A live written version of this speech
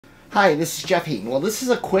Hi, this is Jeff Heaton. Well, this is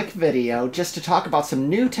a quick video just to talk about some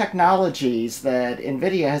new technologies that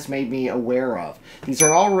NVIDIA has made me aware of. These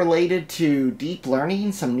are all related to deep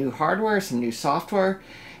learning, some new hardware, some new software,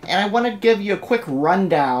 and I want to give you a quick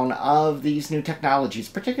rundown of these new technologies,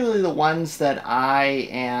 particularly the ones that I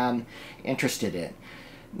am interested in.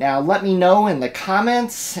 Now, let me know in the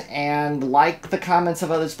comments, and like the comments of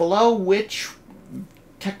others below, which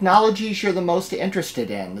technologies you're the most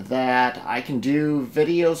interested in that I can do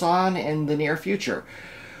videos on in the near future.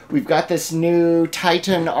 We've got this new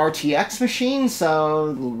Titan RTX machine,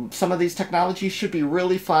 so some of these technologies should be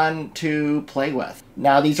really fun to play with.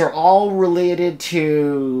 Now, these are all related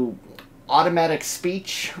to automatic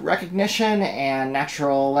speech recognition and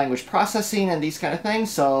natural language processing and these kind of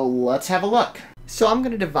things, so let's have a look. So I'm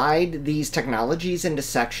going to divide these technologies into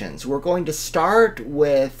sections. We're going to start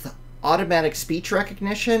with automatic speech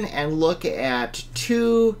recognition and look at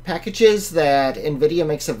two packages that NVIDIA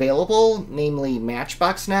makes available, namely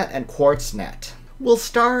MatchboxNet and QuartzNet. We'll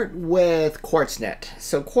start with QuartzNet.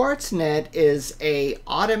 So QuartzNet is a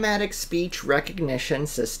automatic speech recognition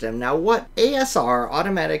system. Now what ASR,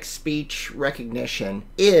 automatic speech recognition,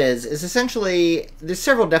 is essentially, there's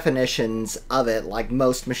several definitions of it like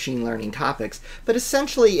most machine learning topics, but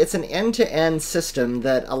essentially it's an end-to-end system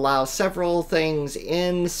that allows several things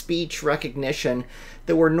in speech recognition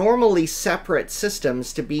that were normally separate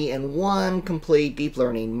systems to be in one complete deep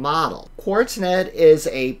learning model. QuartzNet is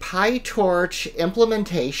a PyTorch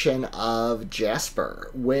implementation of Jasper,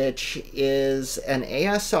 which is an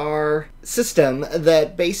ASR system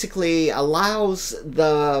that basically allows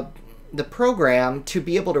the program to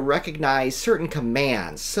be able to recognize certain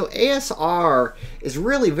commands. So ASR is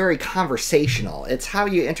really very conversational. It's how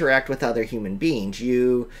you interact with other human beings.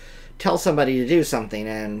 You tell somebody to do something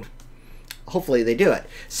and hopefully they do it,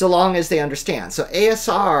 so long as they understand. So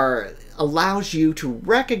ASR allows you to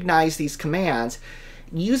recognize these commands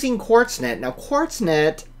using QuartzNet. Now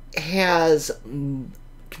QuartzNet has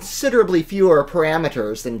considerably fewer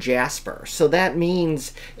parameters than Jasper, so that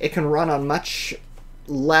means it can run on much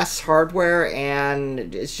less hardware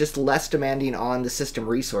and it's just less demanding on the system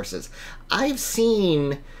resources. I've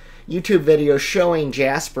seen YouTube videos showing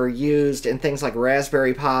Jasper used in things like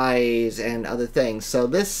Raspberry Pis and other things, so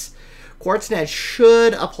this QuartzNet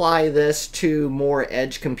should apply this to more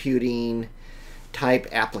edge computing type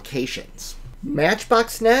applications.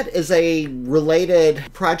 MatchboxNet is a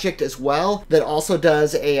related project as well that also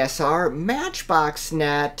does ASR.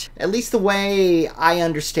 MatchboxNet, at least the way I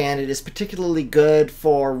understand it, is particularly good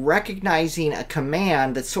for recognizing a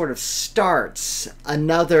command that sort of starts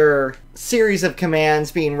another series of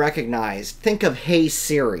commands being recognized. Think of Hey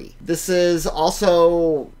Siri. This is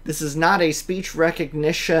not a speech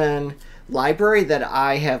recognition library that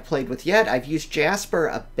I have played with yet. I've used Jasper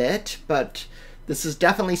a bit, but this is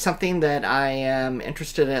definitely something that I am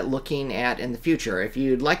interested in looking at in the future. If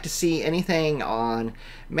you'd like to see anything on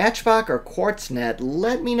Matchbox or QuartzNet,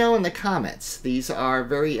 let me know in the comments. These are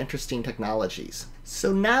very interesting technologies.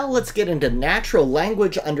 So now let's get into natural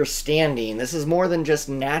language understanding. This is more than just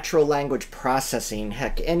natural language processing.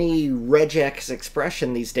 Heck, any regex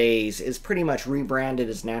expression these days is pretty much rebranded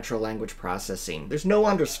as natural language processing. There's no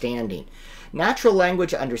understanding. Natural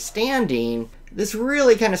language understanding, this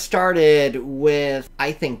really kind of started with,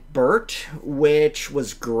 I think, BERT, which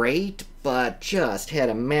was great, but just had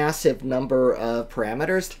a massive number of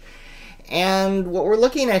parameters. And what we're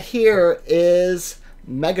looking at here is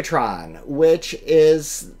Megatron, which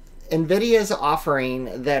is NVIDIA's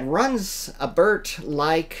offering that runs a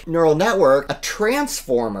BERT-like neural network, a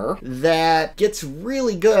transformer that gets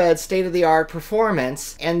really good state-of-the-art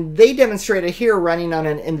performance, and they demonstrate it here running on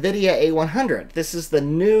an NVIDIA A100. This is the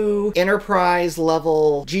new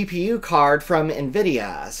enterprise-level GPU card from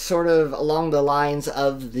NVIDIA, sort of along the lines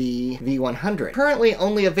of the V100. Currently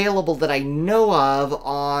only available that I know of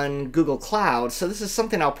on Google Cloud, so this is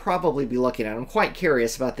something I'll probably be looking at. I'm quite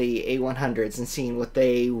curious about the A100s and seeing what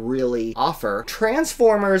they really offer.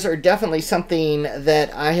 Transformers are definitely something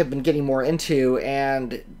that I have been getting more into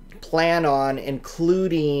and plan on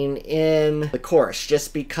including in the course,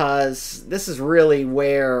 just because this is really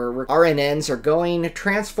where RNNs are going.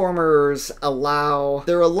 Transformers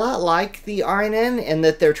they're a lot like the RNN in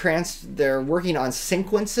that they're working on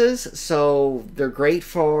sequences, so they're great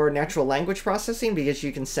for natural language processing because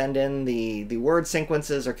you can send in the word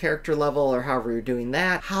sequences or character level or however you're doing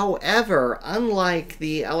that. However, unlike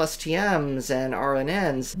the LSTMs and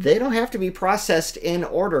RNNs, they don't have to be processed in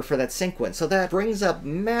order for that sequence, so that brings up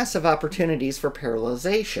massive of opportunities for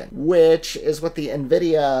parallelization, which is what the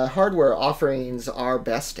NVIDIA hardware offerings are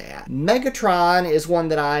best at. Megatron is one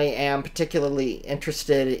that I am particularly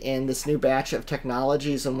interested in, this new batch of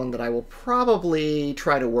technologies, and one that I will probably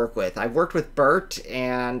try to work with. I've worked with Bert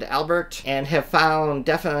and Albert and have found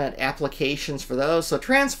definite applications for those. So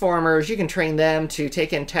transformers, you can train them to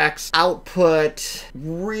take in text, output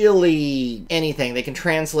really anything. They can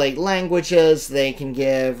translate languages, they can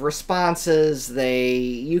give responses,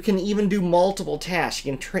 you can even do multiple tasks.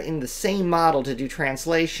 You can train the same model to do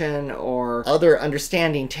translation or other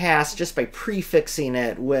understanding tasks just by prefixing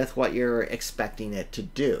it with what you're expecting it to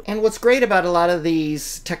do. And what's great about a lot of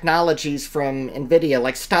these technologies from NVIDIA,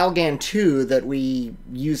 like StyleGAN 2 that we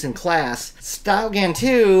use in class, StyleGAN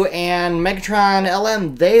 2 and Megatron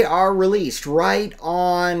LM, they are released right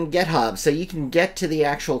on GitHub, so you can get to the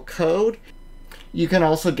actual code. You can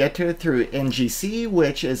also get to it through NGC,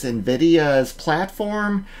 which is NVIDIA's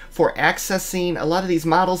platform for accessing a lot of these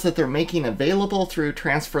models that they're making available through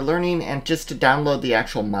transfer learning, and just to download the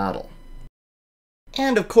actual model.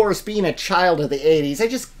 And of course, being a child of the 80s, I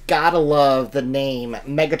just gotta love the name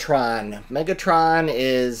Megatron. Megatron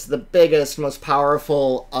is the biggest, most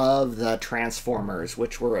powerful of the Transformers,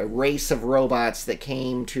 which were a race of robots that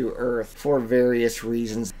came to Earth for various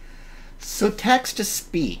reasons. So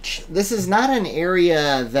text-to-speech. This is not an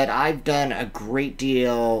area that I've done a great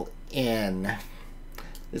deal in.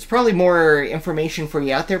 There's probably more information for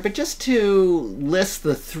you out there, but just to list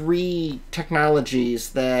the 3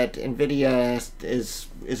 technologies that NVIDIA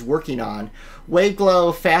is working on: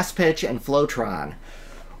 WaveGlow, FastPitch, and Flowtron.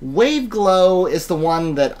 WaveGlow is the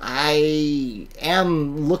one that I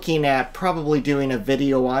am looking at probably doing a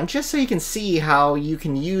video on, just so you can see how you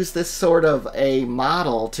can use this sort of a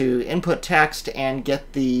model to input text and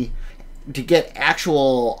to get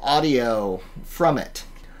actual audio from it.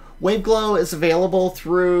 WaveGlow is available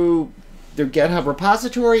through their GitHub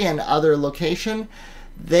repository and other location.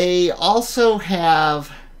 They also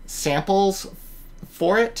have samples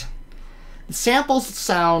for it. The samples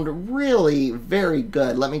sound really very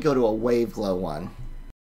good. Let me go to a WaveGlow one.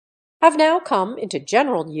 Have now come into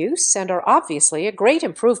general use and are obviously a great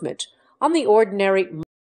improvement on the ordinary.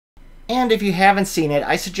 And if you haven't seen it,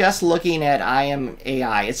 I suggest looking at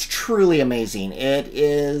IMAI. It's truly amazing. It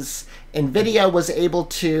is, NVIDIA was able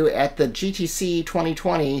to, at the GTC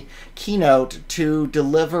 2020 keynote, to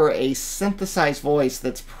deliver a synthesized voice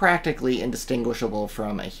that's practically indistinguishable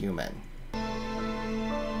from a human.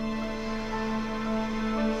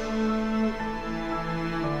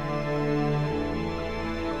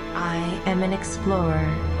 I am an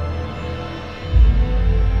explorer.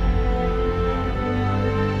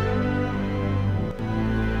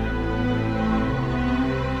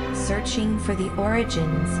 Searching for the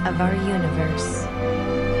origins of our universe.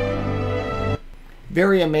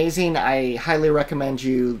 Very amazing. I highly recommend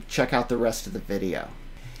you check out the rest of the video.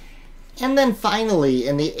 And then finally,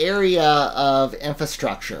 in the area of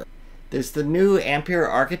infrastructure, there's the new Ampere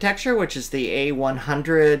architecture, which is the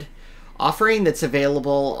A100 offering that's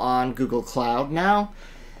available on Google Cloud now.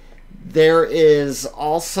 There is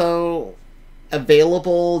also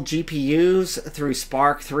available GPUs through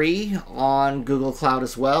Spark 3 on Google Cloud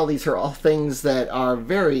as well. These are all things that are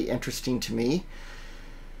very interesting to me.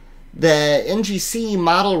 The NGC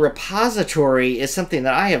model repository is something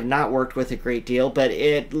that I have not worked with a great deal, but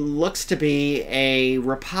it looks to be a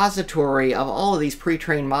repository of all of these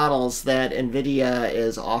pre-trained models that NVIDIA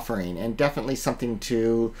is offering, and definitely something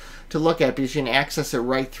to look at because you can access it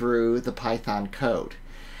right through the Python code.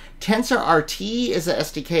 TensorRT is a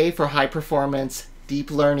SDK for high-performance deep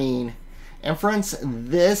learning inference.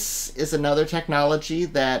 This is another technology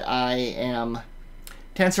that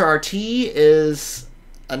TensorRT is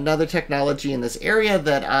another technology in this area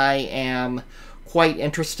that I am quite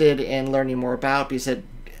interested in learning more about because it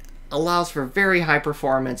allows for very high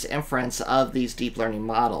performance inference of these deep learning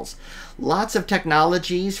models. Lots of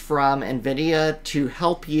technologies from NVIDIA to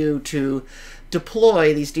help you to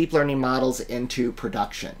deploy these deep learning models into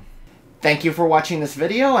production. Thank you for watching this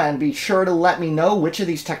video, and be sure to let me know which of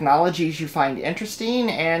these technologies you find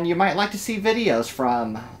interesting and you might like to see videos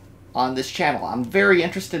from on this channel. I'm very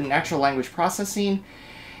interested in natural language processing,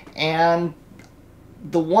 and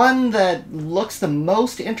the one that looks the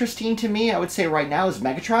most interesting to me, I would say right now, is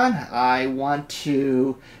Megatron. I want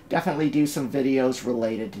to definitely do some videos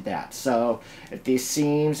related to that. So if this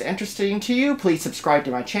seems interesting to you, please subscribe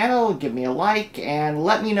to my channel, give me a like, and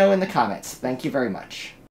let me know in the comments. Thank you very much.